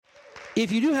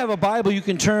If you do have a Bible, you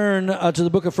can turn to the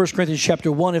book of 1 Corinthians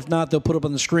chapter 1. If not, they'll put up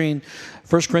on the screen.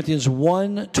 1 Corinthians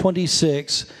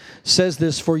 1:26 says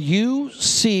this, "For you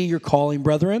see your calling,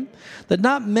 brethren, that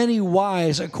not many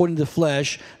wise according to the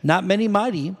flesh, not many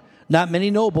mighty, not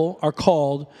many noble are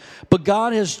called, but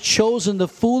God has chosen the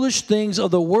foolish things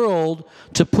of the world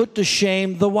to put to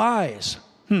shame the wise.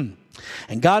 And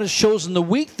God has chosen the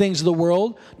weak things of the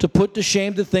world to put to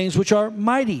shame the things which are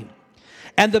mighty.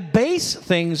 And the base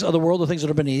things of the world, the things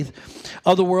that are beneath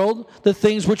of the world, the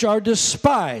things which are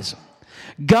despised.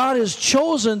 God has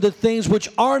chosen the things which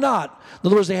are not." In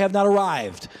other words, they have not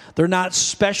arrived. They're not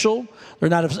special. They're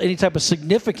not of any type of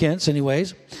significance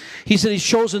anyways. He said he's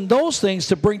chosen those things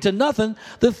to bring to nothing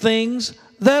the things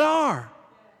that are.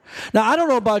 Now, I don't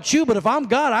know about you, but if I'm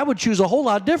God, I would choose a whole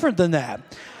lot different than that.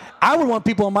 I would want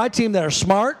people on my team that are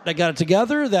smart, that got it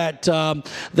together, that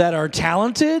are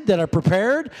talented, that are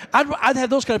prepared. I'd have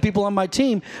those kind of people on my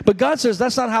team. But God says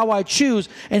that's not how I choose.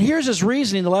 And here's his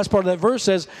reasoning. The last part of that verse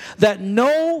says that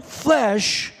no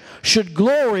flesh should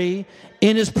glory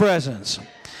in his presence.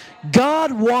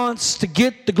 God wants to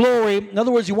get the glory. In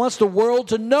other words, he wants the world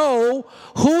to know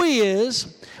who he is,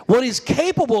 what he's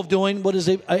capable of doing, what he's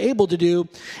able to do,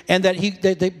 and that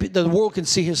the world can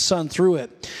see his son through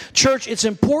it. Church, it's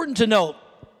important to note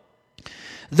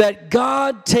that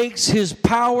God takes his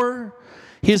power,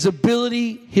 his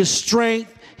ability, his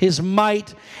strength, his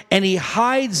might, and he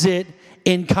hides it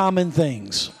in common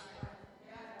things.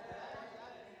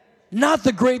 Not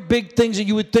the great big things that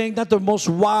you would think, not the most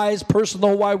wise person in the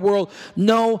whole wide world.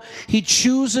 No, he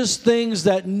chooses things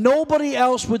that nobody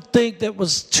else would think that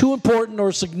was too important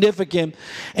or significant.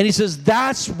 And he says,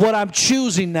 that's what I'm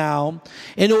choosing now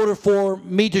in order for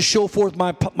me to show forth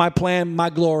my plan, my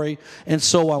glory, and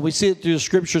so on. We see it through the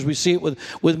scriptures. We see it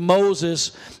with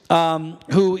Moses,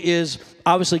 who is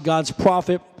obviously God's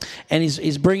prophet, and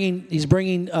he's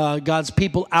bringing God's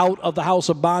people out of the house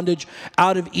of bondage,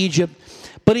 out of Egypt.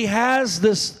 But he has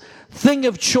this thing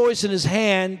of choice in his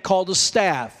hand called a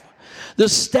staff. The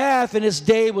staff in his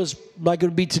day was, like it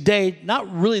would be today, not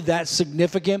really that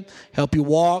significant. Help you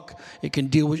walk. It can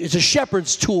deal with, it's a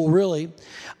shepherd's tool, really.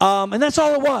 And that's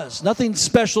all it was. Nothing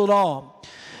special at all.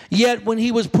 Yet when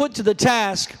he was put to the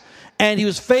task and he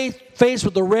was faced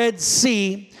with the Red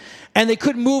Sea and they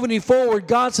couldn't move any forward,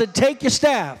 God said, take your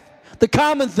staff. The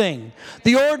common thing,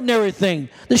 the ordinary thing,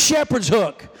 the shepherd's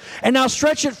hook, and now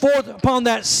stretch it forth upon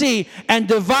that sea and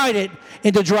divide it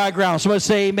into dry ground. Somebody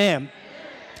say amen.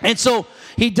 And so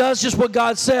he does just what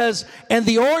God says, and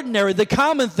the ordinary, the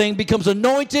common thing becomes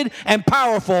anointed and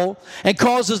powerful and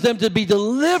causes them to be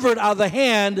delivered out of the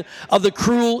hand of the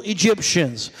cruel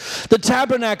Egyptians. The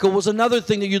tabernacle was another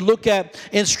thing that you look at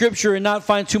in Scripture and not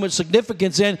find too much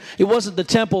significance in. It wasn't the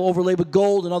temple overlaid with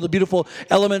gold and all the beautiful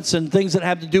elements and things that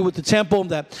have to do with the temple,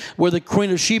 that where the Queen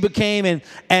of Sheba came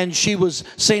and she was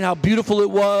saying how beautiful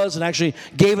it was and actually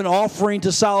gave an offering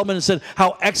to Solomon and said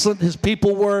how excellent his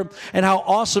people were and how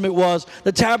awesome it was.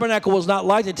 The tabernacle was not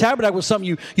like that. The tabernacle was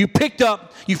something you picked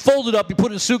up, you folded up, you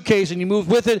put in a suitcase, and you moved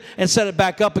with it and set it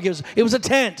back up again. It was a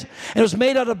tent, and it was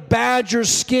made out of badger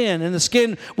skin, and the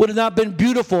skin would have not been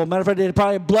beautiful. Matter of fact, it had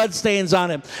probably blood stains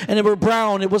on it, and they were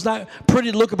brown. It was not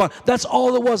pretty to look upon. That's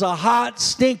all it was, a hot,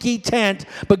 stinky tent.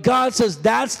 But God says,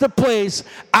 that's the place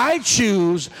I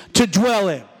choose to dwell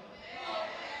in.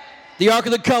 The Ark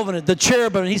of the Covenant, the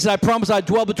cherubim. He said, I promise I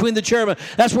dwell between the cherubim.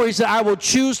 That's where he said, I will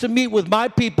choose to meet with my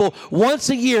people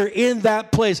once a year in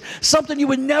that place. Something you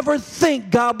would never think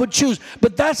God would choose.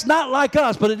 But that's not like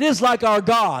us, but it is like our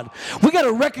God. We got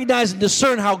to recognize and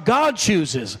discern how God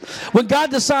chooses. When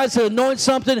God decides to anoint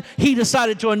something, he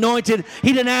decided to anoint it.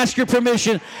 He didn't ask your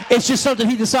permission. It's just something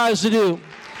he decides to do.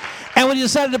 And when he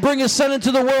decided to bring his son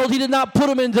into the world, he did not put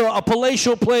him into a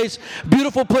palatial place,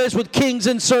 beautiful place with kings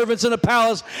and servants and a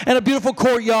palace and a beautiful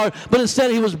courtyard, but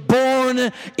instead he was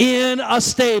born in a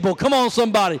stable. Come on,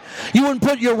 somebody. You wouldn't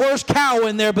put your worst cow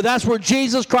in there, but that's where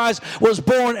Jesus Christ was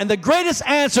born. And the greatest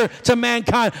answer to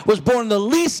mankind was born in the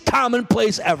least common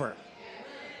place ever.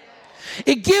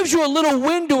 It gives you a little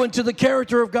window into the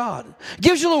character of God. It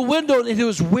gives you a little window into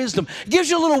his wisdom. It gives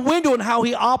you a little window in how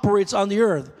he operates on the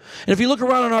earth. And if you look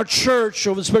around in our church,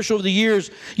 especially over the years,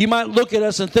 you might look at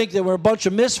us and think that we're a bunch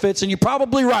of misfits, and you're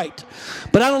probably right.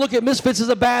 But I don't look at misfits as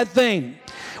a bad thing.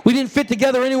 We didn't fit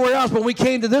together anywhere else, but when we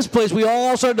came to this place, we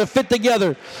all started to fit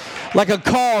together like a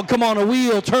cog. Come on, a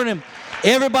wheel, turning.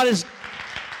 Everybody's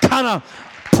kind of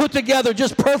put together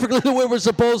just perfectly the way we're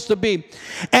supposed to be.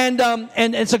 And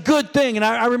it's a good thing. And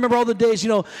I remember all the days,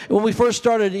 when we first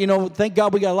started, thank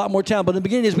God we got a lot more talent. But in the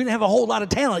beginning, we didn't have a whole lot of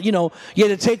talent. You had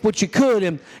to take what you could.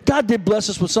 And God did bless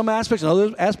us with some aspects, and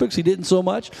other aspects He didn't so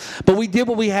much. But we did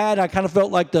what we had. I kind of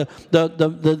felt like the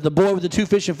boy with the 2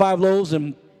 fish and 5 loaves,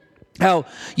 and how,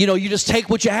 you just take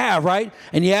what you have, right?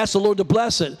 And you ask the Lord to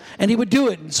bless it. And He would do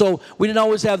it. And so we didn't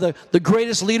always have the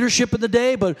greatest leadership in the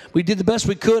day, but we did the best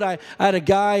we could. I had a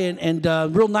guy, and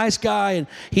real nice guy, and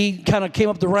he kind of came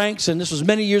up the ranks, and this was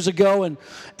many years ago.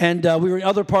 And we were in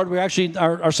other part. We were actually,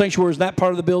 our sanctuary was in that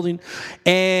part of the building.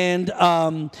 And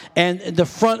the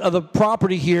front of the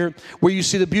property here, where you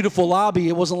see the beautiful lobby,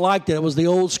 it wasn't like that. It was the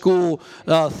old school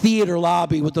theater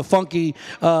lobby with the funky,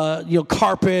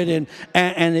 carpet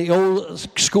and the old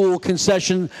school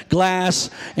concession glass,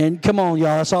 and come on,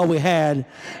 y'all, that's all we had,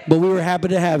 but we were happy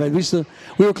to have it.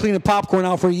 We were cleaning popcorn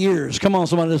out for years. Come on,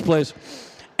 somebody, this place.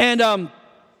 And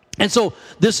so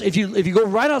this, if you go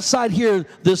right outside here,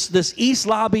 this east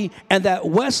lobby and that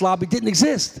west lobby didn't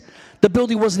exist. The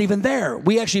building wasn't even there.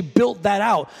 We actually built that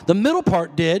out. The middle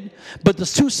part did, but the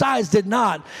 2 sides did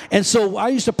not. And so I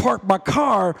used to park my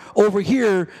car over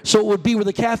here so it would be where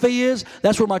the cafe is.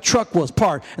 That's where my truck was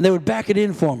parked. And they would back it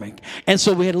in for me. And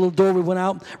so we had a little door we went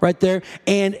out right there.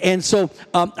 And so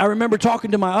I remember talking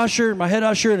to my head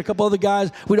usher, and a couple other guys.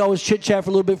 We'd always chit-chat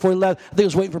for a little bit before he left. I think I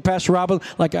was waiting for Pastor Robin,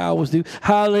 like I always do.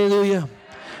 Hallelujah.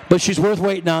 But she's worth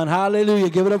waiting on.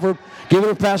 Hallelujah. Give it up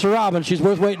for Pastor Robin. She's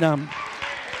worth waiting on.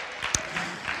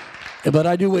 But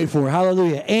I do wait for her.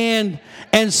 Hallelujah.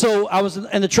 And so I was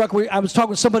in the truck. I was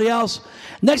talking with somebody else.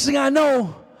 Next thing I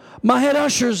know, my head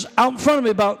usher's out in front of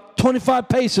me about 25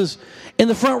 paces in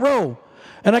the front row.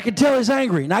 And I can tell he's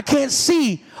angry. And I can't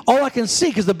see. All I can see,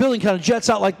 because the building kind of jets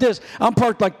out like this. I'm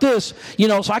parked like this,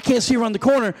 so I can't see around the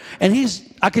corner. And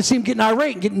I can see him getting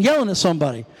irate and yelling at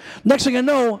somebody. Next thing I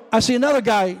know, I see another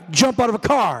guy jump out of a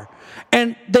car.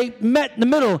 And they met in the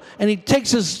middle, and he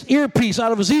takes his earpiece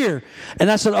out of his ear. And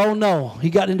I said, oh, no. He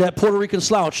got into that Puerto Rican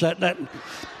slouch. I thought,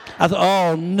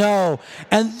 oh, no.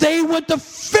 And they went to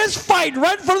fist fight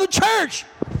right in front of the church.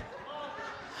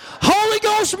 Holy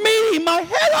Ghost meeting, my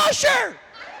head usher.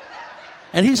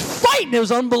 And he's fighting. It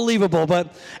was unbelievable.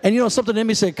 And something in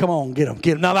me said, come on, get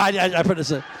him. No, I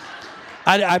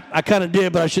kind of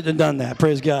did, but I shouldn't have done that.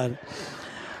 Praise God.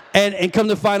 And come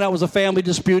to find out it was a family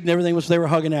dispute and everything, they were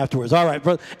hugging afterwards. All right.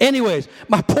 But anyways,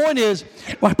 my point is,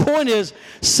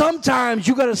 sometimes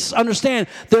you got to understand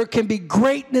there can be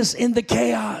greatness in the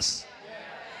chaos.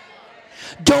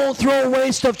 Don't throw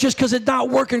away stuff just because it's not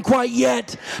working quite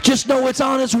yet. Just know it's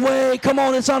on its way. Come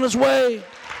on, it's on its way.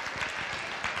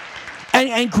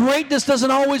 And greatness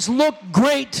doesn't always look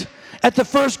great at the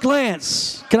first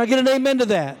glance. Can I get an amen to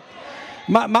that?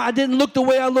 I didn't look the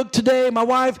way I look today. My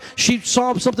wife, she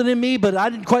saw something in me, but I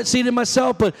didn't quite see it in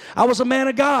myself. But I was a man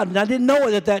of God, and I didn't know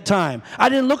it at that time. I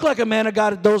didn't look like a man of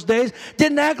God at those days.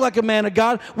 Didn't act like a man of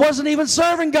God. Wasn't even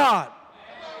serving God.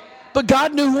 But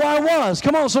God knew who I was.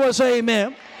 Come on, somebody say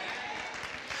amen.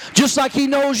 Just like He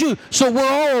knows you. So we're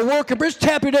all a work in progress.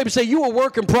 Tap your neighbor and say, you are a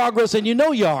work in progress, and you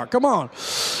know you are. Come on.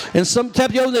 And some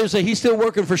tap the other neighbor and say, He's still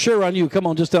working for sure on you. Come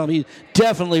on, just tell him He's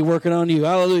definitely working on you.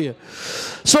 Hallelujah.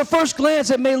 So at first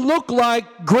glance, it may look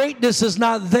like greatness is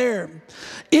not there.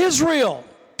 Israel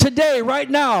today, right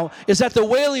now, is at the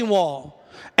Wailing Wall,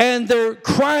 and they're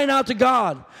crying out to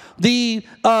God. The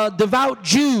devout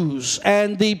Jews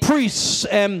and the priests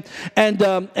and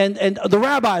the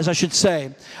rabbis, I should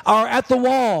say, are at the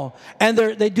wall, and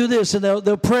they do this, and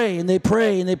they'll pray, and they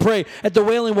pray, and they pray at the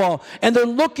Wailing Wall, and they're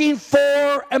looking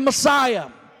for a Messiah,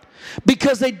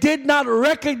 because they did not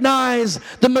recognize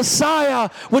the Messiah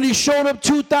when He showed up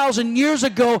 2,000 years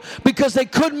ago, because they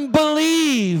couldn't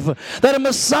believe that a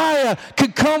Messiah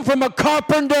could come from a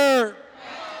carpenter.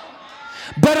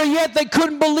 Better yet, they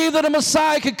couldn't believe that a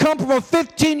Messiah could come from a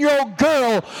 15-year-old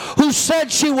girl who said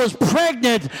she was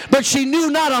pregnant, but she knew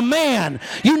not a man.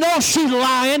 You know she's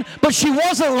lying, but she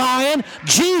wasn't lying.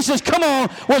 Jesus, come on,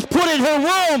 was put in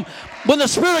her womb when the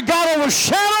Spirit of God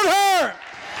overshadowed her,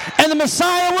 and the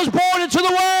Messiah was born into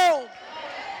the world.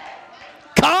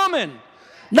 Common,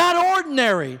 not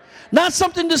ordinary. Not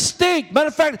something distinct. Matter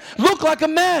of fact, looked like a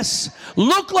mess.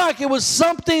 Looked like it was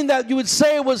something that you would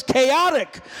say was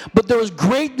chaotic. But there was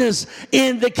greatness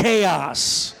in the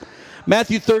chaos.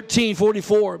 Matthew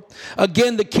 13:44.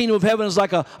 Again, the kingdom of heaven is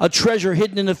like a treasure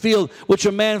hidden in the field, which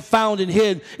a man found and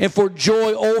hid, and for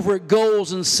joy over it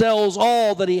goes and sells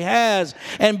all that he has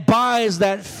and buys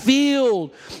that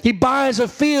field. He buys a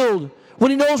field when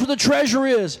he knows where the treasure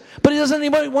is. But he doesn't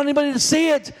want anybody to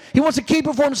see it. He wants to keep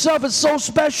it for himself. It's so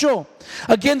special.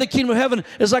 Again, the kingdom of heaven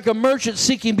is like a merchant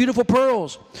seeking beautiful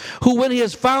pearls, who when he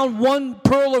has found one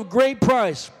pearl of great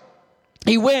price,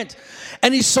 he went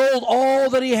and he sold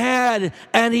all that he had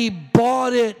and he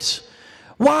bought it.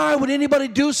 Why would anybody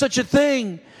do such a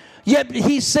thing? Yet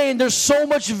he's saying there's so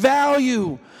much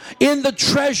value in the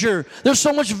treasure. There's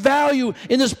so much value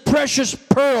in this precious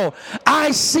pearl.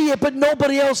 I see it, but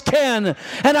nobody else can.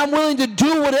 And I'm willing to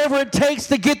do whatever it takes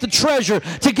to get the treasure,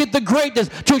 to get the greatness,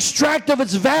 to extract of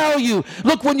its value.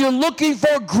 Look, when you're looking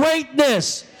for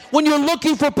greatness, when you're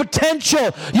looking for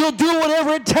potential, you'll do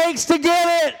whatever it takes to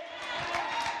get it.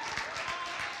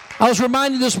 I was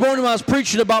reminded this morning when I was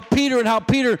preaching about Peter and how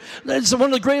Peter, it's one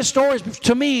of the greatest stories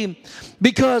to me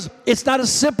because it's not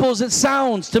as simple as it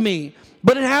sounds to me,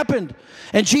 but it happened.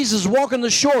 And Jesus walking the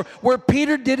shore where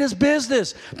Peter did his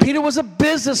business. Peter was a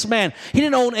businessman. He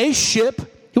didn't own a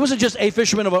ship. He wasn't just a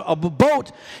fisherman of a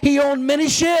boat. He owned many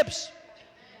ships.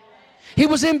 He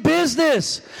was in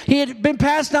business. He had been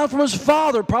passed down from his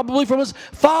father, probably from his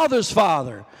father's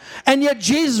father. And yet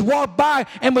Jesus walked by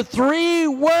and with 3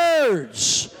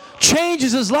 words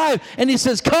changes his life, and he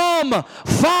says, "Come,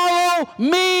 follow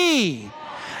me."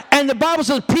 And the Bible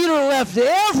says Peter left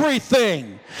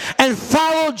everything and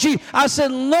followed Jesus. I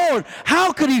said, "Lord,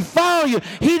 how could he follow you?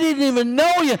 He didn't even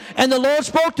know you." And the Lord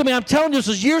spoke to me. I'm telling you, this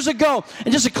was years ago,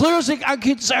 and just as clear as I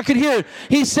could hear it.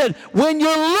 He said, "When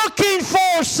you're looking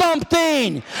for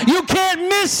something, you can't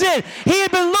miss it." He had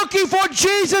been looking for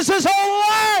Jesus his whole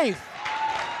life.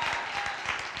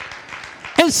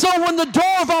 And so when the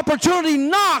door of opportunity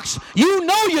knocks, you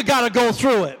know you got to go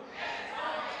through it.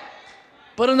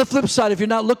 But on the flip side, if you're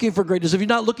not looking for greatness, if you're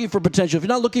not looking for potential, if you're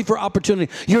not looking for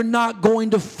opportunity, you're not going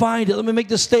to find it. Let me make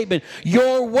this statement.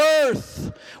 Your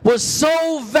worth was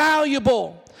so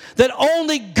valuable that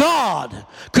only God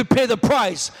could pay the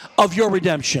price of your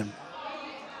redemption.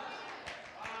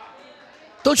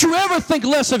 Don't you ever think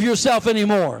less of yourself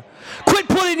anymore. Quit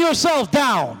putting yourself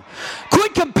down.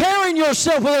 Quit comparing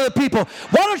yourself with other people.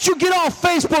 Why don't you get off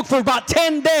Facebook for about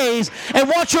 10 days and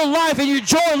watch your life and your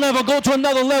joy level go to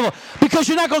another level? Because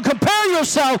you're not going to compare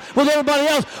yourself with everybody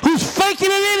else who's faking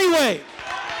it anyway.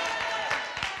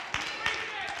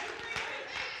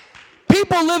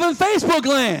 People live in Facebook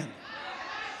land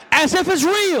as if it's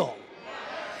real.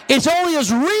 It's only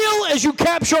as real as you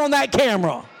capture on that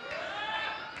camera.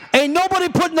 Ain't nobody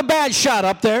putting the bad shot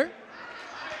up there.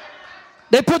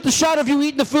 They put the shot of you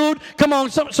eating the food. Come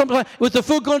on, with the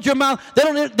food going to your mouth. They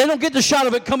don't get the shot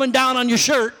of it coming down on your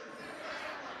shirt.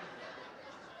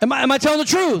 Am I telling the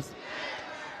truth?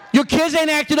 Your kids ain't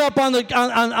acted up on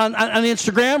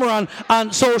Instagram or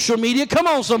on social media. Come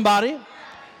on, somebody.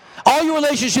 All your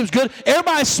relationships good.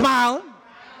 Everybody's smiling.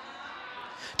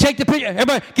 Take the picture.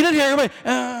 Everybody, get in here. Everybody.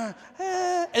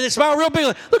 And they smile real big.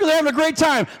 Look, they're having a great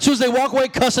time. As soon as they walk away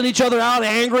cussing each other out,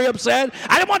 angry, upset.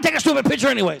 I didn't want to take a stupid picture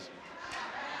anyways.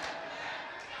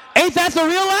 Ain't that the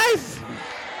real life?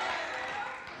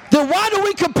 Then why do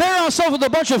we compare ourselves with a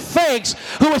bunch of fakes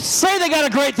who would say they got a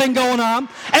great thing going on,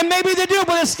 and maybe they do,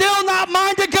 but it's still not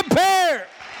mine to compare?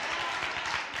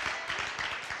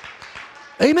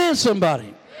 Amen,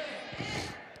 somebody.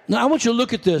 Now, I want you to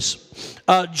look at this.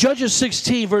 Judges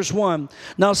 16, verse 1.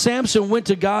 Now, Samson went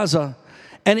to Gaza,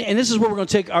 and this is where we're going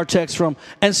to take our text from,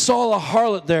 and saw a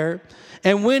harlot there,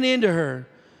 and went into her.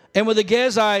 And when the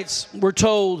Gazites were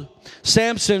told,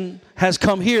 Samson has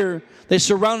come here, they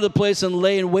surrounded the place and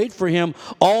lay in wait for him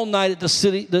all night at the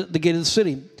city, the gate of the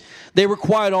city. They were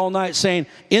quiet all night, saying,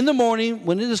 in the morning,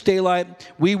 when it is daylight,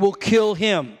 we will kill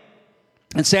him.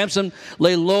 And Samson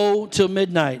lay low till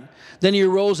midnight. Then he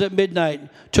arose at midnight,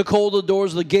 took hold of the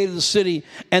doors of the gate of the city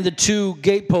and the 2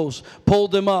 gateposts,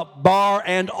 pulled them up, bar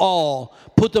and all,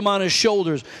 put them on his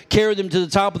shoulders, carried them to the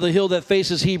top of the hill that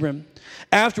faces Hebron.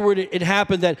 Afterward, it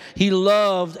happened that he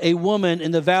loved a woman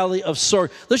in the valley of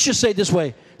Sorek. Let's just say it this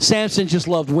way. Samson just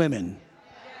loved women.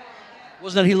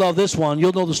 Wasn't that he loved this one?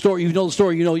 You'll know the story. You know the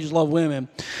story. You know he just loved women.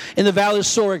 In the valley of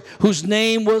Sorek, whose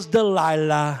name was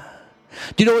Delilah.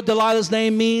 Do you know what Delilah's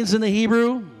name means in the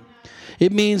Hebrew?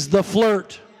 It means the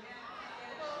flirt.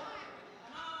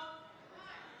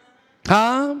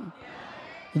 Huh?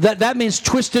 That means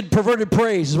twisted, perverted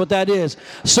praise is what that is.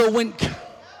 So when...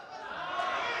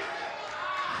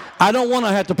 I don't want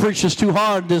to have to preach this too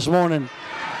hard this morning,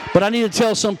 but I need to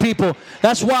tell some people,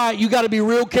 that's why you got to be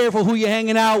real careful who you're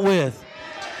hanging out with.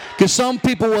 Because some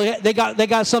people, they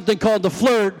got something called the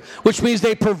flirt, which means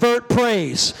they pervert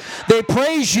praise. They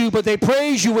praise you, but they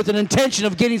praise you with an intention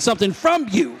of getting something from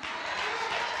you.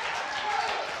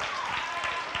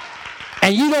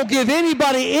 And you don't give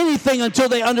anybody anything until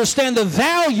they understand the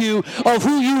value of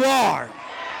who you are.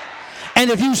 And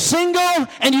if you're single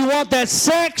and you want that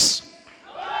sex,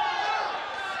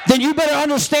 then you better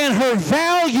understand her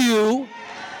value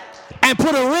and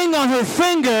put a ring on her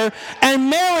finger and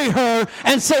marry her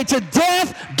and say, to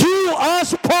death do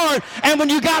us part. And when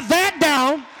you got that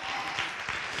down,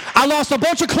 I lost a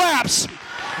bunch of claps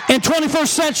in 21st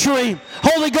century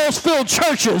Holy Ghost filled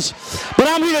churches. But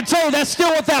I'm here to tell you that's still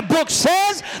what that book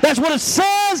says. That's what it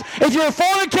says. If you're a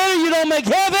fornicator, you don't make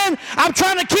heaven. I'm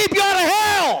trying to keep you out of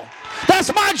hell.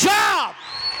 That's my job.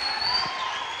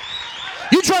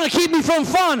 You're trying to keep me from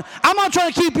fun. I'm not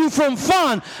trying to keep you from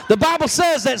fun. The Bible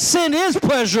says that sin is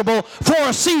pleasurable for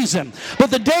a season.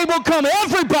 But the day will come,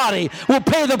 everybody will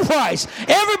pay the price.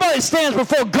 Everybody stands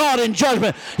before God in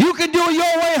judgment. You can do it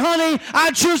your way, honey.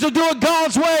 I choose to do it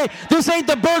God's way. This ain't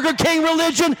the Burger King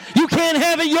religion. You can't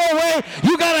have it your way.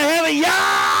 You got to have it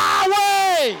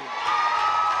Yahweh.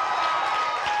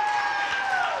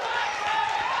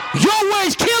 Your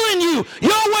way's killing you.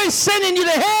 Your way's sending you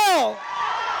to hell.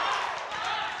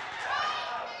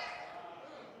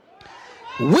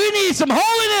 We need some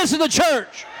holiness in the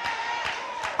church.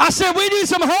 I said we need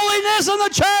some holiness in the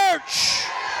church.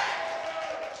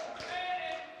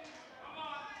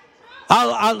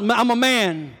 I'm a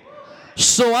man,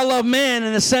 so I love men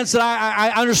in the sense that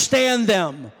I understand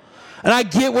them. And I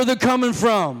get where they're coming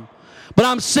from. But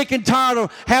I'm sick and tired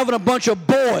of having a bunch of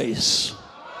boys.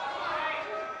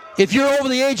 If you're over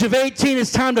the age of 18,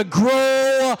 it's time to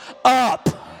grow up.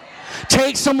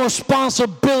 Take some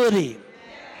responsibility.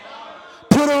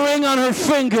 Put a ring on her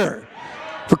finger.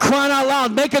 For crying out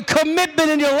loud, make a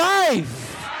commitment in your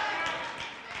life.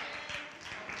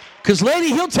 Because, lady,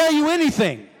 he'll tell you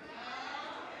anything.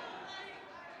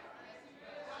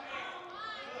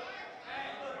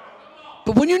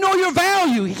 But when you know your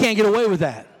value, he can't get away with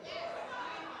that.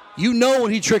 You know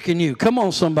when he's tricking you. Come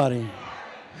on, somebody.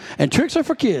 And tricks are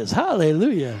for kids.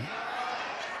 Hallelujah.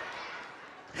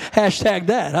 Hashtag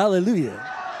that. Hallelujah.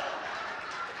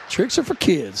 Tricks are for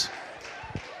kids.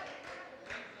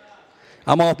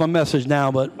 I'm off my message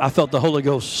now, but I felt the Holy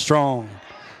Ghost strong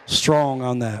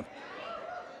on that.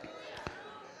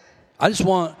 I just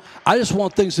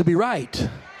want things to be right.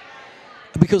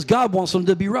 Because God wants them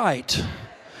to be right.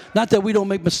 Not that we don't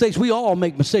make mistakes. We all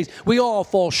make mistakes. We all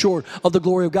fall short of the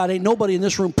glory of God. Ain't nobody in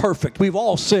this room perfect. We've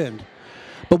all sinned.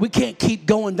 But we can't keep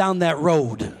going down that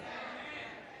road.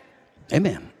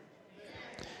 Amen.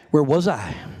 Where was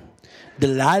I?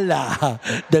 Delilah.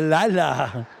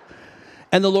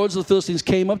 And the lords of the Philistines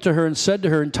came up to her and said to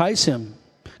her, entice him,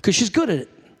 because she's good at it,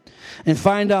 and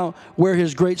find out where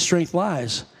his great strength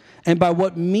lies, and by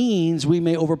what means we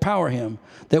may overpower him,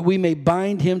 that we may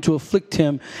bind him to afflict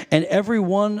him, and every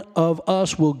one of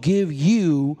us will give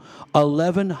you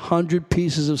 1,100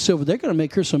 pieces of silver. They're going to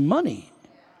make her some money.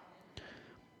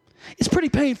 It's a pretty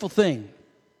painful thing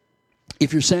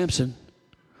if you're Samson,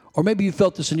 or maybe you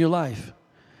felt this in your life,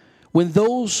 when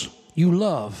those you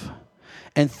love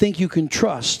and think you can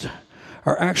trust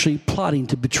are actually plotting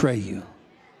to betray you.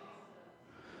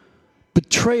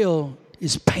 Betrayal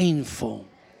is painful.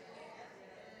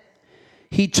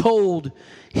 He told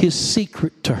his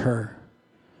secret to her.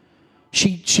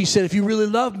 She said, if you really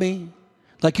love me,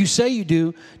 like you say you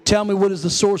do, tell me what is the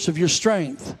source of your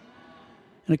strength.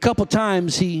 And a couple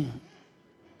times he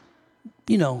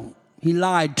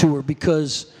lied to her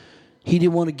because he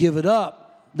didn't want to give it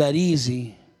up that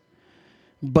easy.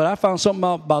 But I found something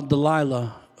out about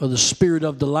Delilah, or the spirit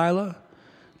of Delilah.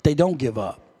 They don't give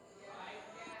up.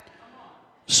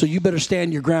 So you better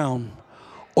stand your ground,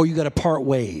 or you got to part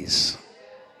ways.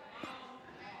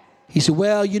 He said,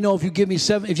 well, if you give me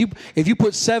 7, if you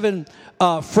put 7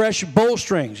 fresh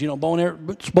bowstrings,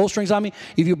 bowstrings on me,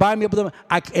 if you bind me up with them,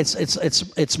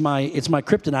 it's my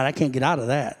kryptonite. I can't get out of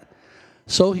that.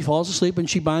 So he falls asleep and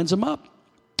she binds him up.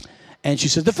 And she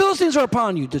says, the Philistines are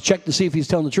upon you, to check to see if he's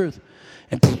telling the truth.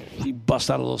 And he busts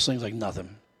out of those things like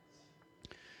nothing.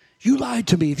 You lied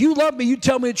to me. If you love me, you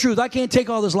tell me the truth. I can't take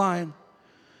all this lying.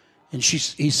 And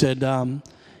he said,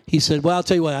 well, I'll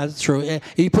tell you what, that's true.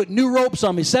 He put new ropes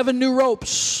on me, 7 new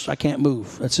ropes. I can't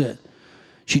move. That's it.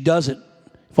 She does it.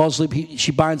 Falls asleep.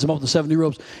 She binds him up with the 7 new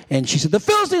ropes. And she said, the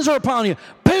Philistines are upon you.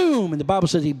 Boom. And the Bible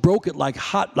says he broke it like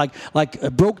hot,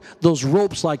 broke those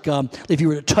ropes like if you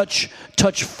were to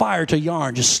touch fire to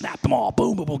yarn, just snap them all.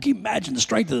 Boom, boom, boom. Can you imagine the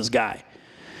strength of this guy?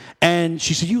 And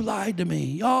she said, you lied to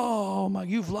me. Oh, my,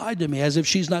 you've lied to me, as if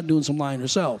she's not doing some lying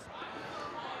herself.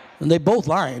 And they both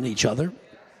lying to each other.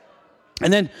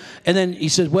 And then he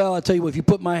said, well, I tell you what, if you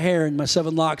put my hair and my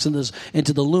 7 locks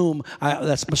into the loom,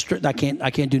 I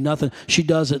can't do nothing. She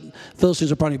does it.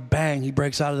 Philistines are probably bang. He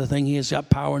breaks out of the thing. He has got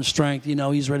power and strength.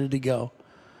 He's ready to go.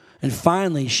 And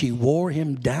finally, she wore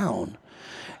him down.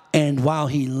 And while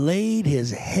he laid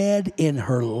his head in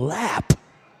her lap,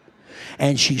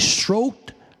 and she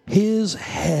stroked his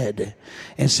head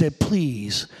and said,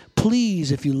 please,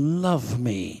 please, if you love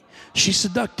me. She's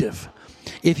seductive.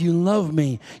 If you love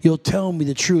me, you'll tell me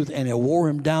the truth. And it wore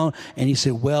him down. And he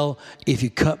said, well, if you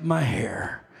cut my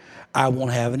hair, I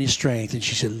won't have any strength. And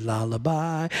she said,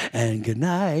 lullaby and good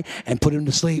night, and put him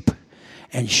to sleep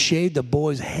and shaved the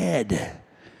boy's head.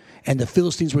 And the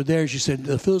Philistines were there. She said,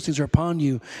 the Philistines are upon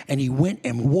you. And he went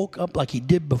and woke up like he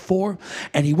did before.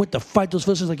 And he went to fight those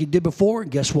Philistines like he did before.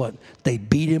 And guess what? They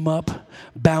beat him up,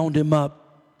 bound him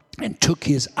up, and took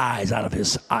his eyes out of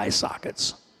his eye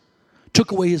sockets.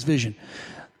 Took away his vision.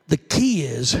 The key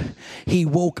is he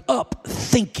woke up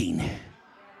thinking.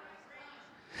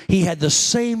 He had the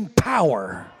same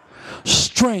power,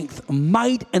 strength,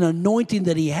 might, and anointing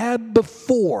that he had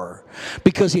before,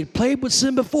 because he had played with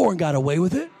sin before and got away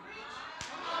with it.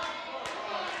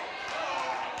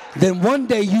 Then one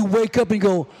day you wake up and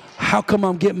go, how come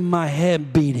I'm getting my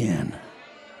head beat in?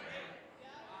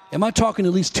 Am I talking to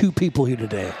at least 2 people here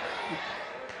today?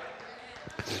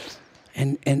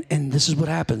 And this is what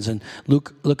happens. And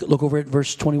look over at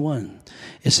verse 21.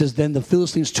 It says, then the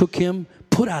Philistines took him,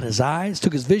 put out his eyes,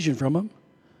 took his vision from him.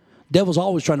 Devil's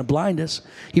always trying to blind us.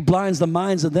 He blinds the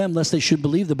minds of them lest they should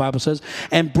believe, the Bible says,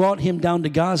 and brought him down to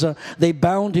Gaza. They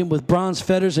bound him with bronze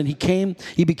fetters, and he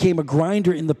became a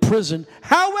grinder in the prison.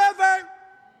 However,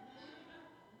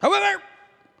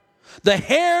 the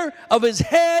hair of his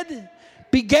head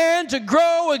began to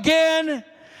grow again,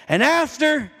 and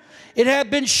after it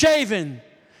had been shaven.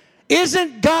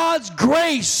 Isn't God's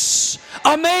grace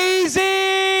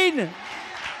amazing?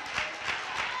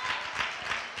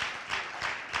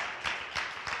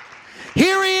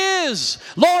 Here he is,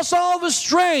 lost all of his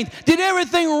strength, did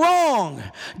everything wrong,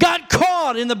 got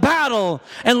caught in the battle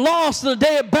and lost the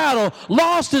day of battle,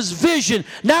 lost his vision.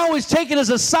 Now he's taken as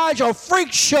a sideshow, a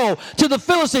freak show to the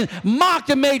Philistines, mocked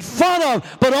and made fun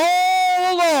of. But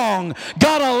all along,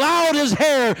 God allowed his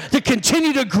hair to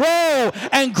continue to grow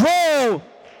and grow.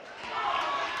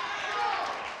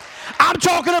 I'm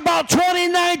talking about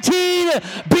 2019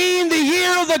 being the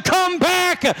year of the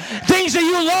comeback. Things that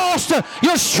you lost,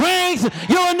 your strength,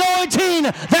 your anointing,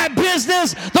 that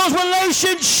business, those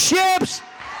relationships,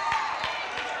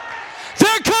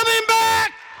 they're coming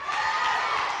back.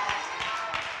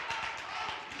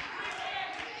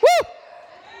 Woo!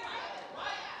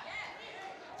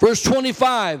 Verse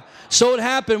 25. So it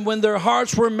happened when their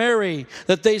hearts were merry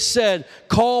that they said,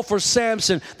 call for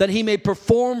Samson that he may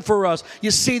perform for us.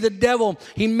 You see, the devil,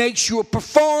 he makes you a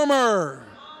performer.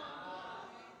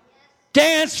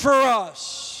 Dance for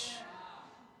us.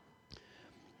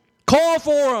 Call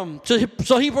for him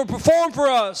so he will perform for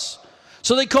us.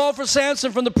 So they called for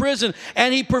Samson from the prison,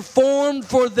 and he performed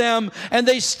for them, and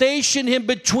they stationed him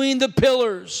between the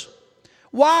pillars.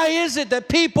 Why is it that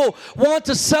people want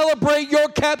to celebrate your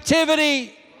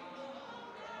captivity?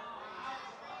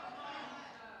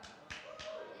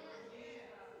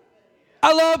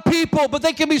 I love people, but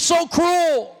they can be so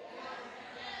cruel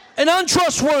and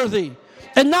untrustworthy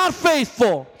and not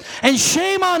faithful. And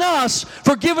shame on us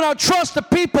for giving our trust to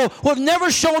people who have never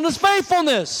shown us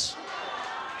faithfulness.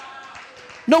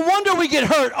 No wonder we get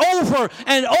hurt over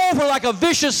and over like a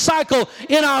vicious cycle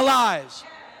in our lives.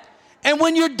 And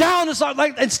when you're down, it's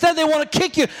like instead they want to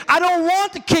kick you. I don't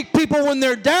want to kick people when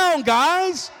they're down,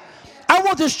 guys. I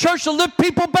want this church to lift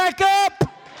people back up.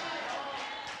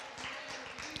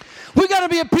 We got to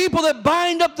be a people that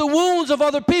bind up the wounds of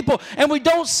other people, and we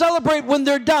don't celebrate when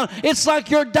they're down. It's like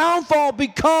your downfall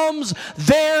becomes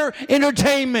their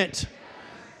entertainment.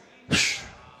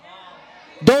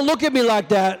 Don't look at me like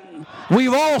that.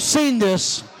 We've all seen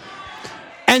this.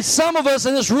 And some of us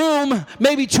in this room,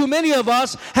 maybe too many of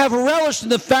us, have relished in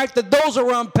the fact that those that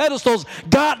were on pedestals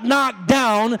got knocked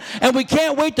down, and we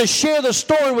can't wait to share the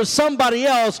story with somebody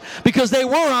else because they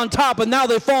were on top and now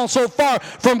they've fallen so far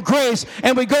from grace,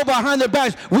 and we go behind their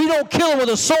backs. We don't kill them with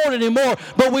a sword anymore,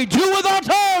 but we do with our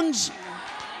tongues.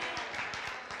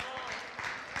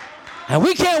 And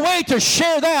we can't wait to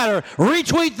share that or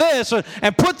retweet this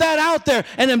and put that out there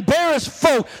and embarrass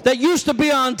folk that used to be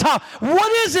on top.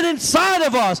 What is it inside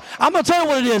of us? I'm going to tell you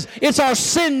what it is. It's our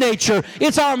sin nature.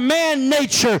 It's our man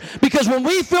nature. Because when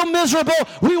we feel miserable,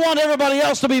 we want everybody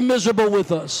else to be miserable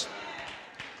with us.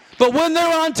 But when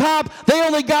they're on top, they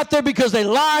only got there because they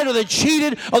lied or they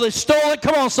cheated or they stole it.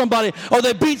 Come on, somebody. Or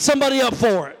they beat somebody up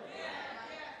for it.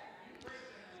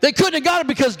 They couldn't have got it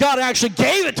because God actually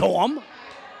gave it to them.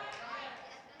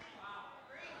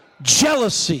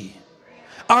 Jealousy.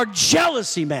 Our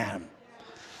jealousy, man.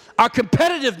 Our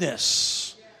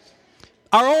competitiveness.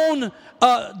 Our own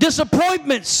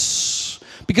disappointments.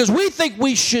 Because we think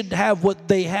we should have what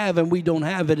they have and we don't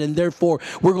have it, and therefore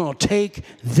we're going to take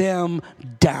them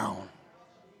down.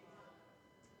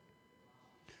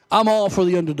 I'm all for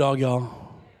the underdog, y'all.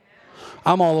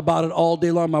 I'm all about it all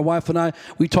day long. My wife and I,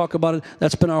 we talk about it.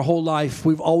 That's been our whole life.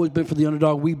 We've always been for the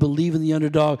underdog. We believe in the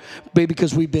underdog, maybe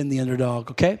because we've been the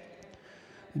underdog, okay?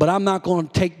 But I'm not going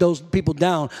to take those people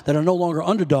down that are no longer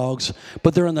underdogs,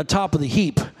 but they're on the top of the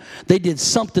heap. They did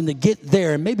something to get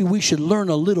there, and maybe we should learn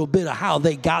a little bit of how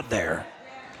they got there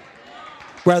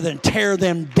rather than tear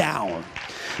them down.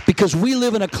 Because we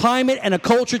live in a climate and a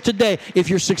culture today, if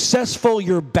you're successful,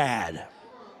 you're bad.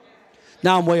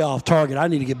 Now I'm way off target. I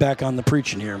need to get back on the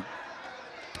preaching here.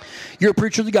 You're a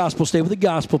preacher of the gospel. Stay with the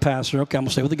gospel, pastor. Okay, I'm going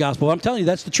to stay with the gospel. I'm telling you,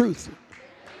 that's the truth.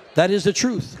 That is the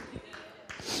truth.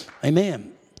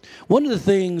 Amen. One of the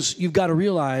things you've got to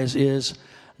realize is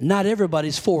not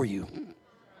everybody's for you.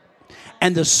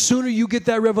 And the sooner you get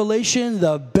that revelation,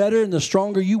 the better and the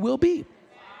stronger you will be.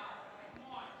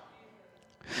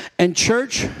 And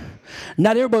church,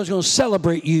 not everybody's going to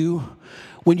celebrate you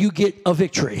when you get a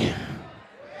victory.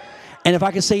 And if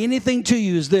I can say anything to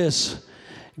you is this: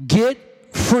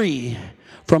 get free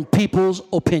from people's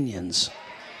opinions.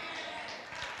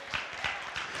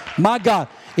 My God,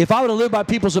 if I would have lived by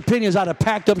people's opinions, I'd have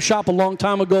packed up shop a long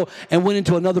time ago and went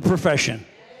into another profession.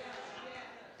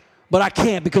 But I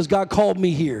can't because God called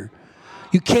me here.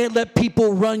 You can't let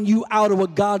people run you out of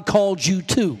what God called you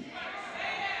to.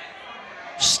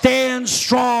 Stand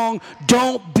strong.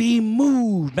 Don't be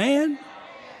moved, man.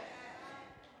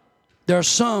 There are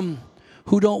some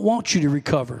who don't want you to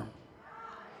recover.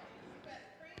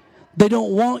 They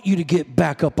don't want you to get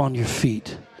back up on your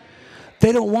feet.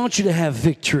 They don't want you to have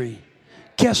victory.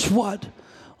 Guess what?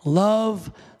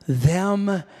 Love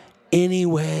them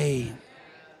anyway.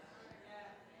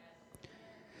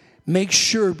 Make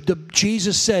sure,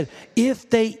 Jesus said, if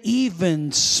they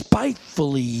even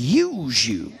spitefully use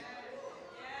you,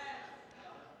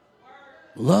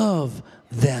 love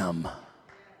them.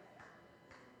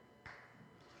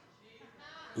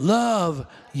 Love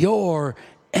your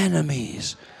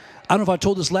enemies. I don't know if I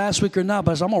told this last week or not,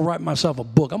 but I'm going to write myself a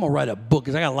book. I'm going to write a book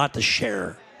because I got a lot to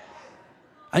share.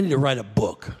 I need to write a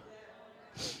book.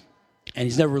 And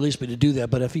he's never released me to do that,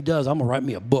 but if he does, I'm going to write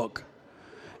me a book.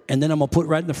 And then I'm going to put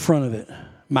right in the front of it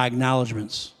my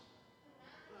acknowledgments.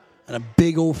 And a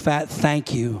big old fat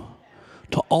thank you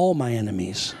to all my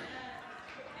enemies.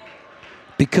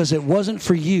 Because it wasn't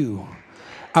for you,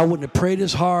 I wouldn't have prayed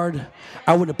as hard.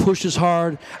 I wouldn't have pushed as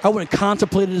hard. I wouldn't have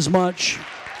contemplated as much.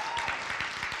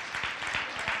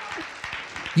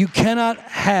 You cannot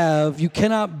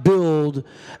build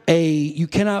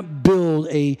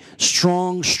a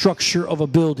strong structure of a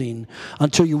building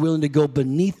until you're willing to go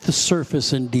beneath the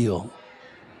surface and deal.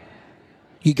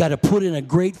 You got to put in a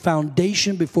great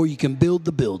foundation before you can build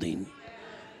the building.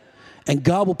 And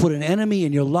God will put an enemy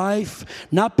in your life,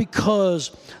 not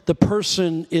because the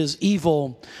person is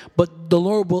evil, but the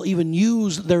Lord will even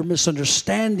use their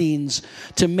misunderstandings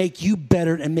to make you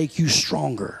better and make you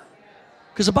stronger.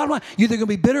 Because the bottom line, you're either going to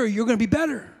be bitter or you're going to be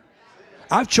better.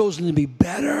 I've chosen to be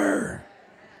better.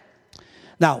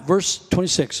 Now, verse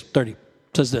 26:30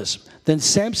 says this. Then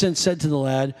Samson said to the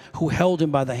lad who held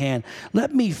him by the hand,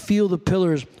 let me feel the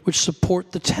pillars which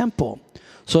support the temple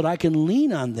so that I can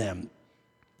lean on them.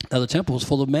 Now the temple was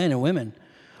full of men and women.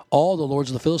 All the lords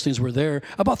of the Philistines were there,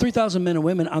 about 3,000 men and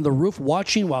women on the roof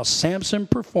watching while Samson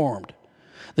performed.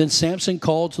 Then Samson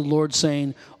called to the Lord,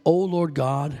 saying, O Lord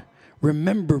God,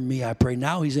 remember me, I pray.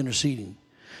 Now he's interceding.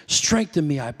 Strengthen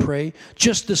me, I pray,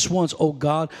 just this once, O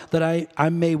God, that I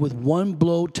may with one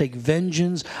blow take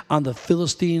vengeance on the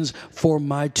Philistines for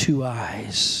my 2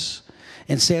 eyes.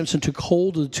 And Samson took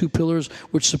hold of the 2 pillars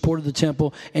which supported the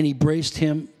temple, and he braced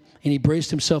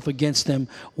himself against them,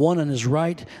 one on his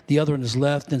right, the other on his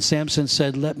left. Then Samson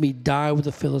said, let me die with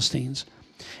the Philistines.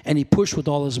 And he pushed with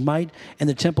all his might, and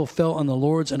the temple fell on the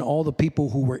lords and all the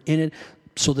people who were in it.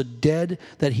 So the dead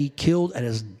that he killed at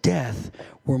his death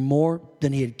were more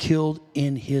than he had killed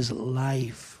in his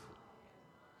life.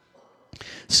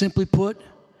 Simply put,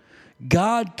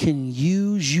 God can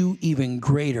use you even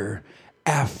greater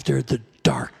after the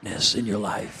darkness in your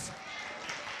life.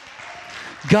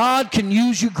 God can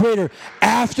use you greater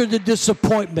after the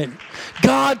disappointment.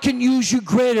 God can use you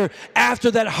greater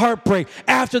after that heartbreak,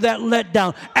 after that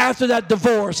letdown, after that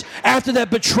divorce, after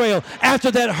that betrayal, after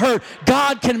that hurt.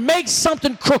 God can make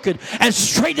something crooked and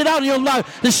straighten it out in your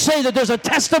life to say that there's a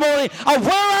testimony of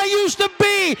where I used to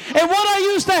be and what I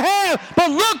used to have.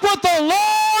 But look what the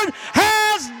Lord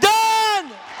has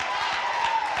done.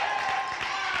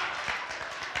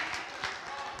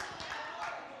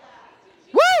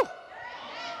 Woo!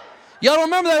 Y'all don't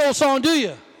remember that old song, do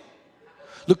you?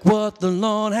 Look what the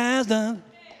Lord has done.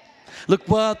 Look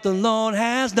what the Lord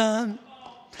has done.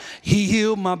 He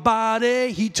healed my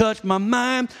body. He touched my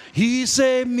mind. He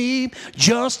saved me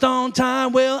just on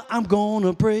time. Well, I'm going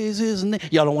to praise his name.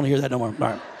 Y'all don't want to hear that no more. All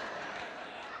right.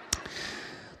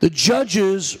 The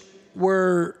judges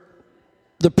were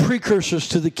the precursors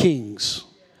to the kings.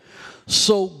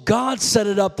 So God set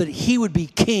it up that he would be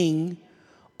king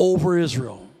over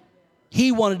Israel.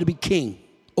 He wanted to be king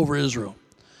over Israel.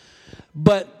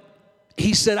 But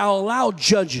he said, I'll allow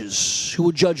judges who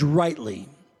will judge rightly.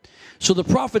 So the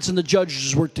prophets and the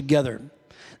judges worked together.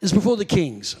 This is before the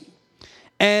kings.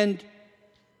 And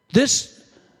this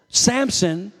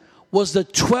Samson was the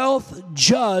 12th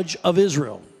judge of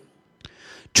Israel.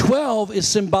 12 is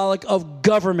symbolic of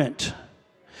government.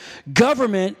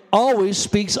 Government always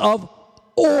speaks of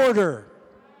order.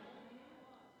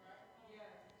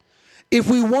 If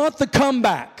we want the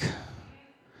comeback,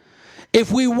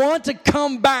 if we want to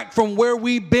come back from where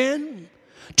we've been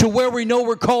to where we know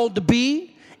we're called to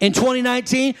be in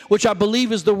 2019, which I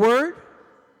believe is the word,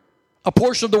 a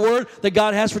portion of the word that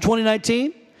God has for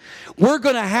 2019, we're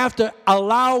going to have to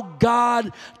allow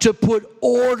God to put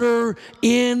order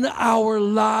in our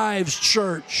lives,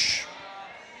 church.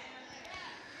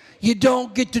 You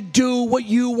don't get to do what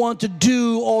you want to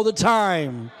do all the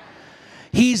time.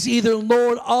 He's either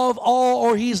Lord of all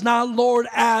or he's not Lord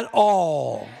at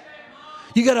all.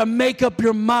 You got to make up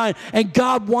your mind. And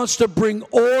God wants to bring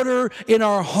order in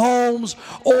our homes,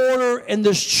 order in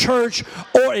this church,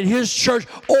 or in his church,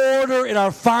 order in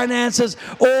our finances,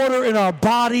 order in our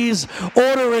bodies,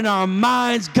 order in our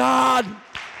minds. God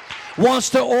wants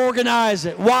to organize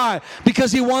it. Why?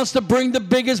 Because he wants to bring the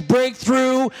biggest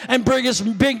breakthrough and bring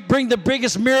the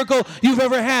biggest miracle you've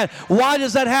ever had. Why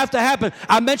does that have to happen?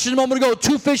 I mentioned a moment ago,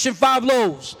 2 fish and 5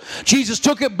 loaves. Jesus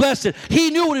took it, blessed it.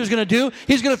 He knew what he was going to do.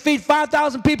 He's going to feed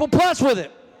 5,000 people plus with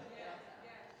it.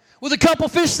 With a couple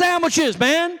fish sandwiches,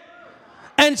 man.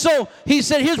 And so he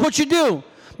said, here's what you do.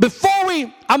 Before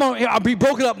I'll be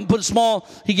broken up and put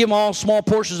he gave them all small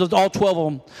portions of all 12 of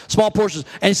them, small portions.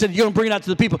 And he said, you're going to bring it out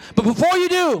to the people. But before you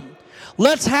do,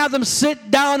 let's have them sit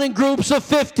down in groups of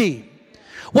 50.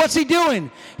 What's he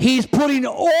doing? He's putting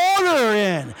order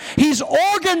in. He's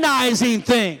organizing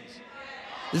things.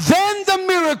 Then the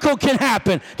miracle can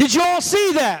happen. Did you all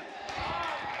see that?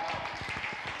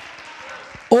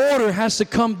 Order has to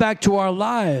come back to our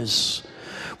lives.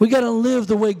 We got to live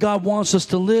the way God wants us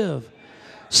to live.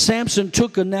 Samson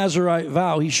took a Nazirite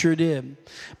vow. He sure did.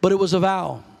 But it was a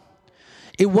vow.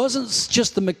 It wasn't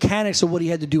just the mechanics of what he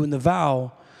had to do in the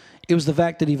vow. It was the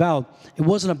fact that he vowed. It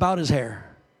wasn't about his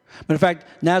hair. Matter of fact,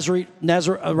 Nazirite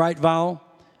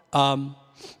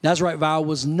vow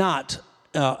was not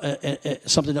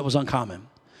something that was uncommon.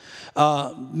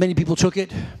 Many people took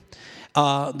it.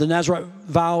 The Nazirite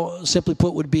vow, simply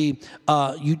put, would be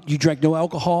you drank no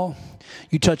alcohol,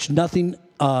 you touched nothing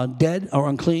dead or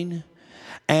unclean,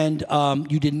 and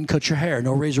you didn't cut your hair.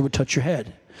 No razor would touch your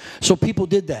head. So people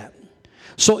did that.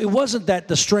 So it wasn't that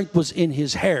the strength was in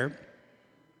his hair,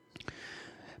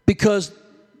 because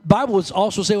the Bible would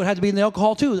also say it had to be in the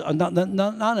alcohol too, not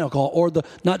alcohol, or the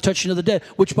not touching of the dead,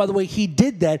 which, by the way, he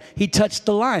did that. He touched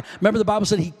the lion. Remember the Bible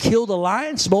said he killed a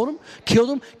lion, smote him, killed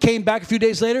him, came back a few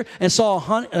days later and saw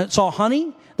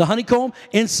honey, the honeycomb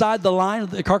inside the lion,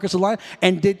 the carcass of the lion,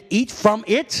 and did eat from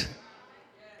it.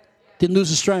 Didn't lose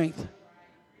his strength.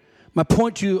 My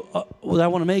point to you, what I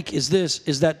want to make is this,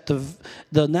 is that the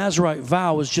Nazirite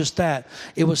vow was just that.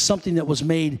 It was something that was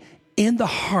made in the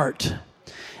heart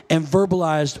and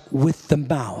verbalized with the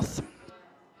mouth.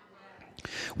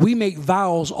 We make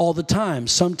vows all the time.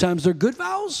 Sometimes they're good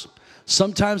vows.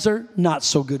 Sometimes they're not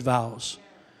so good vows.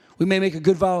 We may make a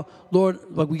good vow, Lord,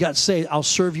 like we got saved, I'll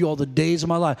serve you all the days of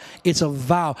my life. It's a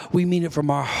vow. We mean it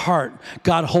from our heart.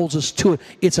 God holds us to it.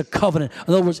 It's a covenant.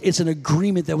 In other words, it's an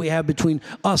agreement that we have between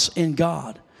us and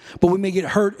God. But we may get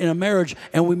hurt in a marriage,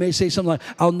 and we may say something like,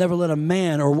 I'll never let a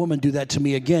man or a woman do that to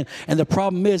me again. And the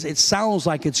problem is, it sounds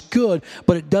like it's good,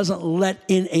 but it doesn't let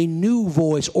in a new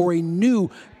voice or a new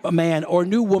man or a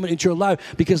new woman into your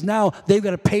life, because now they've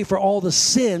got to pay for all the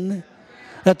sin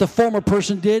that the former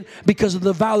person did because of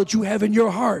the vow that you have in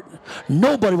your heart.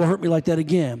 Nobody will hurt me like that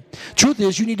again. Truth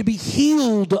is, you need to be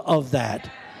healed of that.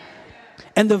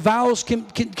 And the vows can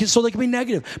so they can be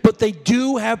negative, but they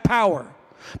do have power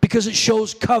because it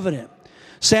shows covenant.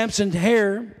 Samson's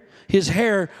hair, his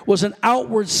hair was an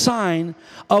outward sign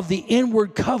of the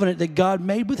inward covenant that God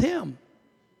made with him.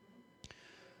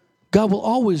 God will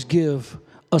always give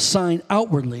a sign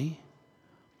outwardly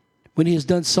when he has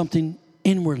done something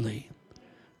inwardly.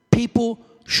 People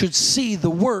should see the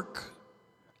work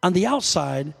on the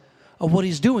outside of what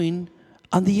he's doing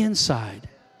on the inside.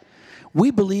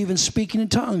 We believe in speaking in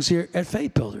tongues here at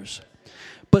Faith Builders.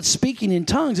 But speaking in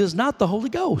tongues is not the Holy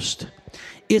Ghost.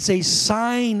 It's a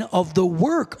sign of the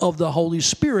work of the Holy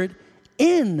Spirit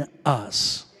in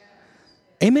us.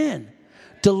 Amen.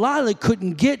 Delilah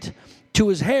couldn't get to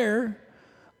his hair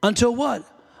until what?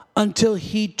 Until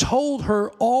he told her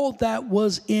all that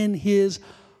was in his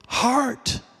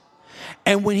heart.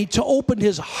 And when he opened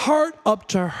his heart up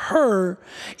to her,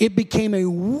 it became a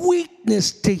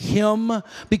weakness to him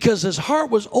because his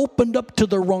heart was opened up to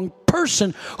the wrong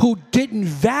person who didn't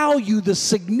value the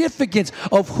significance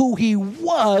of who he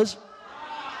was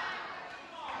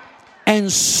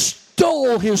and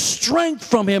stole his strength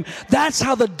from him. That's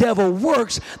how the devil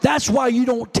works. That's why you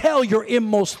don't tell your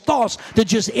inmost thoughts to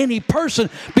just any person,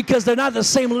 because they're not the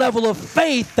same level of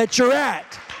faith that you're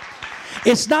at.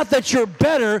 It's not that you're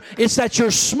better, it's that you're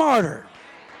smarter.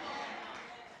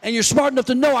 And you're smart enough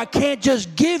to know I can't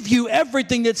just give you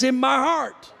everything that's in my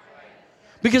heart.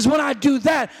 Because when I do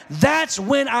that, that's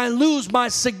when I lose my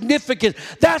significance.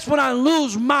 That's when I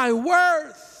lose my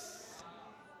worth.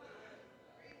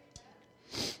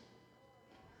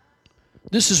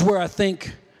 This is where I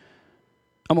think,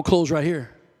 I'm going to close right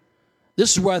here.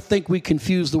 This is where I think we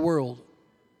confuse the world.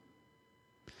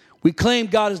 We claim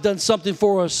God has done something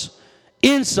for us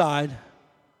inside,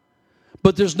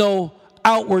 but there's no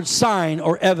outward sign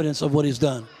or evidence of what he's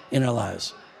done in our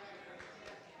lives.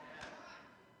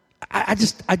 I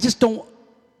just don't,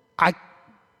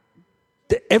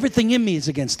 everything in me is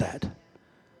against that.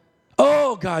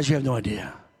 Oh, guys, you have no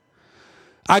idea.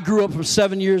 I grew up from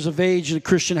 7 years of age in a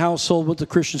Christian household, went to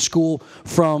Christian school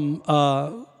from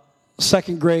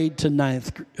 2nd grade to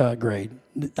 9th grade.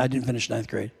 I didn't finish 9th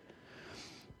grade.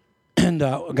 And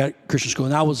I got Christian school,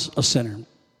 and I was a sinner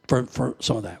for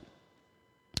some of that.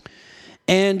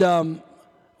 And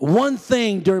one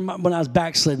thing when I was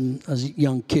backslidden as a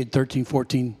young kid, 13,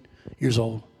 14 years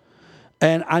old,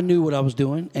 and I knew what I was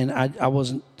doing, and I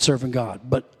wasn't serving God.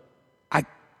 But I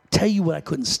tell you what I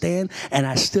couldn't stand, and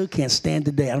I still can't stand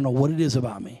today. I don't know what it is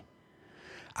about me.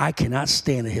 I cannot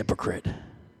stand a hypocrite.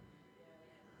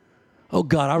 Oh,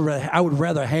 God, I would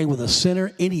rather hang with a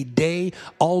sinner any day,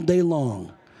 all day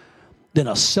long, than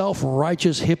a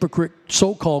self-righteous hypocrite,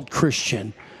 so-called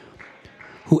Christian,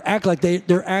 who act like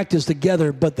their act is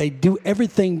together, but they do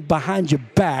everything behind your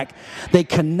back. They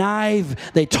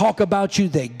connive, they talk about you,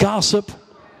 they gossip,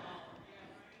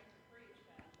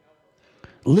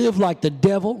 live like the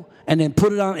devil, and then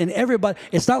put it on, and everybody,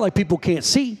 it's not like people can't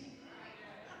see.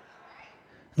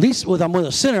 At least when I'm with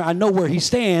a sinner, I know where he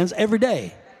stands every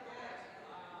day.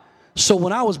 So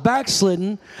when I was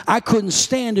backslidden, I couldn't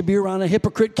stand to be around a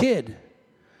hypocrite kid.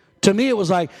 To me, it was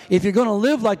like, if you're going to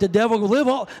live like the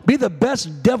devil, be the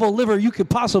best devil liver you could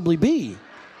possibly be.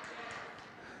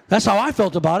 That's how I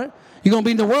felt about it. You're going to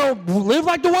be in the world, live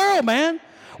like the world, man.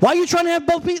 Why are you trying to have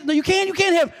both feet? No, you can't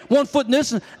have one foot in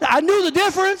this. I knew the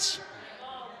difference.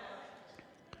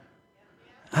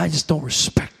 I just don't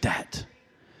respect that.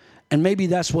 And maybe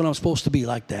that's what I'm supposed to be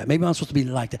like that. Maybe I'm supposed to be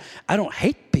like that. I don't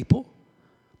hate people.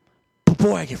 But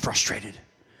boy, I get frustrated.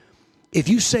 If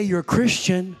you say you're a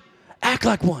Christian, act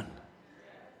like one.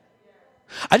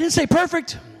 I didn't say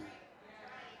perfect.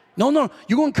 No.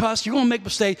 You're going to cuss. You're going to make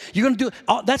mistakes. You're going to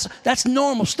do that's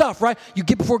normal stuff, right? You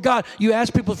get before God. You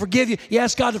ask people to forgive you. You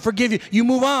ask God to forgive you. You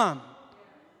move on.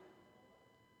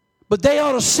 But they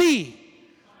ought to see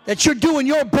that you're doing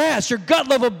your best, your gut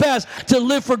level best, to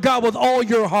live for God with all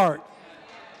your heart.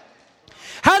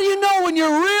 How do you know when you're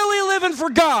really living for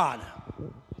God?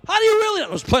 How do you really know?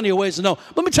 There's plenty of ways to know.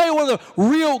 Let me tell you one of the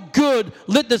real good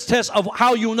litmus tests of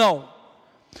how you know.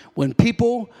 When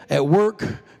people at work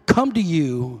come to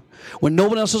you when no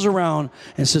one else is around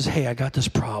and says, hey, I got this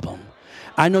problem.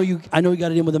 I know you got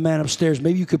it in with the man upstairs.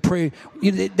 Maybe you could pray.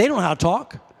 They don't know how to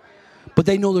talk, but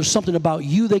they know there's something about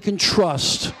you they can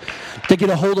trust to get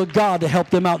a hold of God to help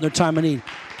them out in their time of need.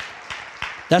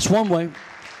 That's one way.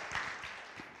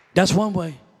 That's one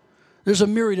way. There's a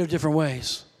myriad of different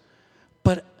ways.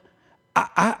 But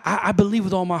I believe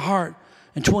with all my heart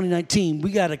in 2019,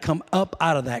 we got to come up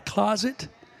out of that closet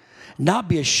not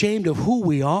be ashamed of who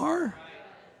we are.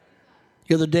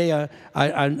 The other day,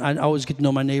 I always get to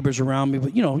know my neighbors around me,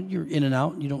 but, you know, you're in and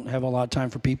out. You don't have a lot of time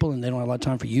for people, and they don't have a lot of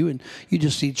time for you, and you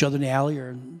just see each other in the alley or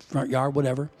in the front yard,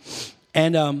 whatever.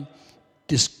 And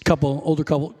this older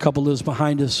couple lives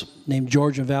behind us named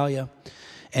George and Valia,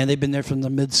 and they've been there from the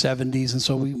mid-'70s, and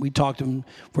so we talked to them,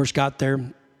 first got there,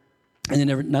 and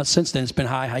then not since then, it's been,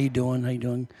 hi, how you doing,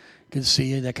 good to see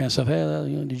you, that kind of stuff.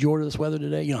 Hey, did you order this weather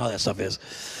today? You know how that stuff is.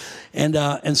 And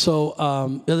so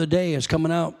the other day, I was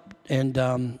coming out, and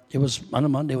it was on a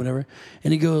Monday, whatever.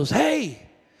 And he goes, hey.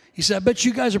 He said, I bet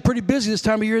you guys are pretty busy this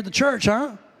time of year at the church,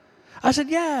 huh? I said,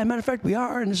 yeah, as a matter of fact, we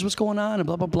are. And this is what's going on, and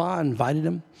blah, blah, blah. I invited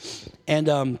him.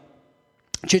 And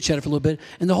chit-chatted for a little bit.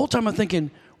 And the whole time I'm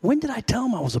thinking, when did I tell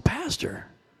him I was a pastor?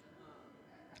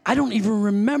 I don't even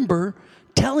remember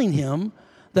telling him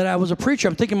that I was a preacher.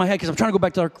 I'm thinking in my head, because I'm trying to go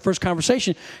back to our first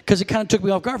conversation, because it kind of took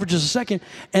me off guard for just a second.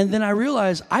 And then I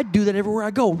realized I do that everywhere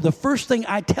I go. The first thing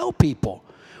I tell people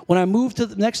when I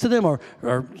move next to them or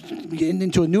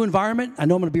into a new environment, I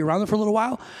know I'm going to be around them for a little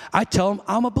while, I tell them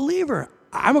I'm a believer.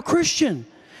 I'm a Christian.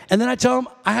 And then I tell them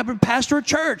I have been pastor at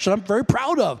church that I'm very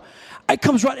proud of. It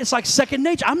comes right, it's like second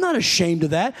nature. I'm not ashamed of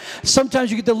that. Sometimes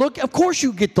you get the look. Of course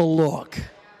you get the look.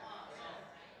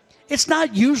 It's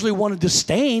not usually one of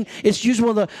disdain. It's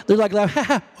usually one of they're like, ha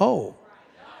ha, oh.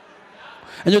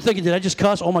 And they're thinking, did I just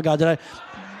cuss? Oh my God, did I?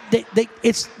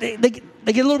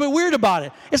 They get a little bit weird about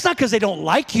it. It's not because they don't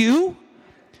like you.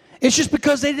 It's just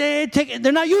because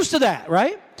they're not used to that,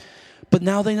 right? But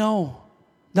now they know.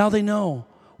 Now they know.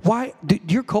 Why? Do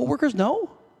your coworkers know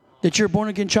that you're a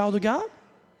born-again child of God?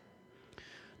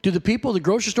 Do the people at the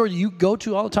grocery store that you go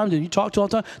to all the time, that you talk to all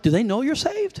the time, do they know you're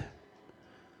saved?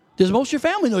 Does most of your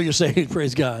family know you're saved?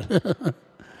 Praise God.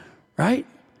 Right?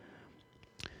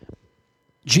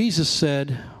 Jesus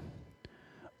said,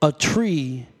 a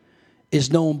tree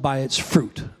is known by its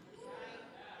fruit.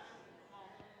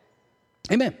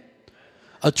 Amen.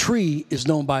 A tree is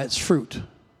known by its fruit.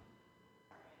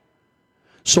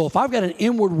 So if I've got an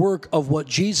inward work of what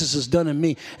Jesus has done in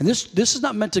me, and this is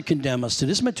not meant to condemn us today,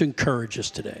 this is meant to encourage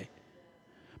us today.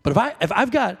 But if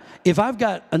I've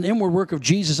got an inward work of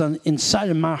Jesus inside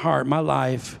of my heart, my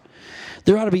life,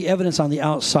 there ought to be evidence on the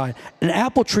outside. An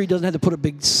apple tree doesn't have to put a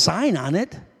big sign on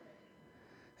it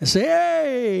and say,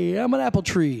 hey, I'm an apple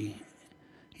tree.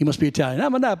 He must be Italian.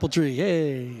 I'm an apple tree.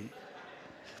 Hey.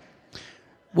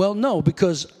 Well, no,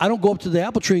 because I don't go up to the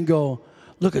apple tree and go,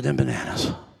 look at them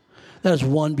bananas. That is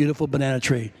one beautiful banana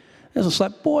tree. It's just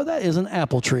like, boy, that is an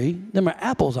apple tree. There are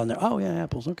apples on there. Oh, yeah,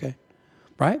 apples. Okay.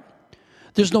 Right?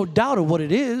 There's no doubt of what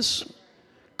it is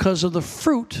because of the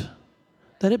fruit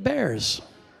that it bears.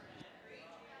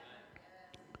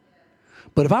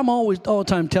 But if I'm always all the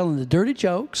time telling the dirty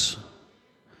jokes,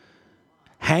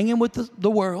 hanging with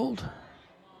the world,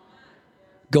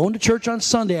 going to church on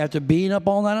Sunday after being up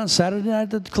all night on Saturday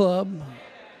night at the club,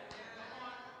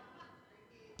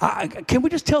 can we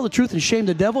just tell the truth and shame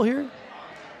the devil here?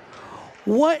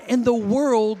 What in the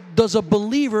world does a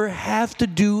believer have to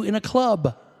do in a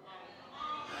club?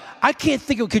 I can't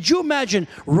think of, could you imagine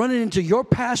running into your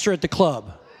pastor at the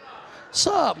club? What's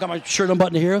up? Got my shirt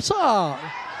unbuttoned here. What's up?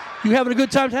 You having a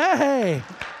good time? Hey.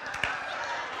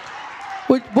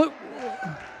 What?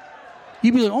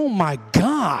 You'd be like, oh my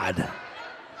God.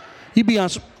 You'd be on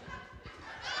some.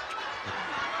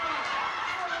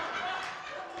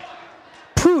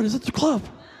 Prude is at the club.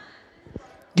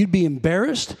 You'd be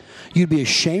embarrassed. You'd be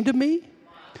ashamed of me.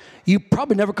 You'd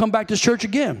probably never come back to this church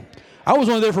again. I was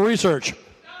only there for research.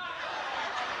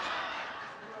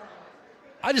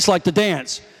 I just like to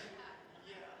dance.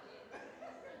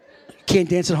 Can't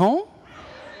dance at home?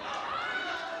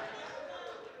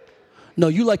 No,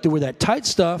 you like to wear that tight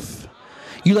stuff.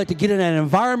 You like to get in an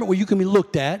environment where you can be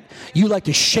looked at. You like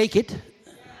to shake it.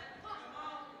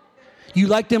 You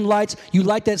like them lights. You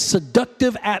like that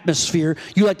seductive atmosphere.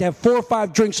 You like to have 4 or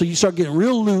 5 drinks so you start getting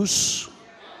real loose.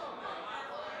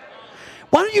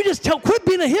 Why don't you just quit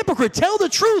being a hypocrite. Tell the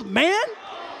truth, man.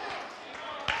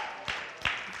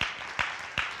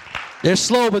 They're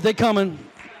slow, but they're coming.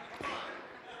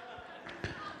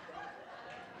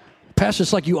 Pastor,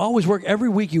 it's like you always work, every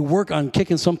week you work on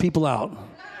kicking some people out.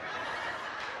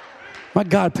 My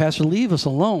God, Pastor, leave us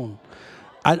alone.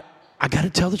 I got to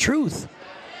tell the truth.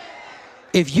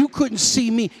 If you couldn't see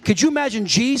me, could you imagine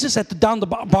Jesus down the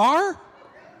bar?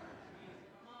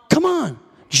 Come on.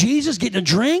 Jesus getting a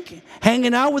drink,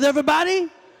 hanging out with everybody?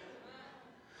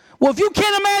 Well, if you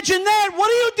can't imagine that, what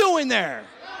are you doing there?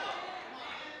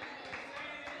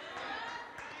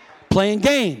 Playing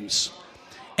games.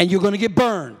 And you're going to get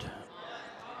burned.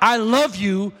 I love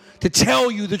you to tell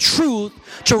you the truth,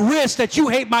 to risk that you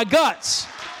hate my guts.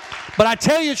 But I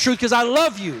tell you the truth because I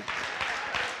love you.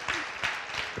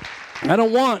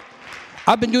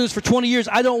 I've been doing this for 20 years.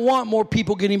 I don't want more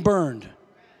people getting burned.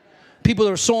 People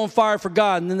that are so on fire for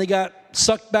God and then they got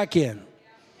sucked back in.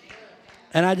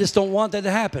 And I just don't want that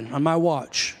to happen on my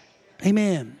watch.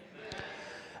 Amen.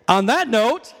 On that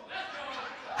note,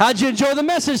 how'd you enjoy the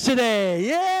message today?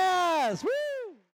 Yes. Woo!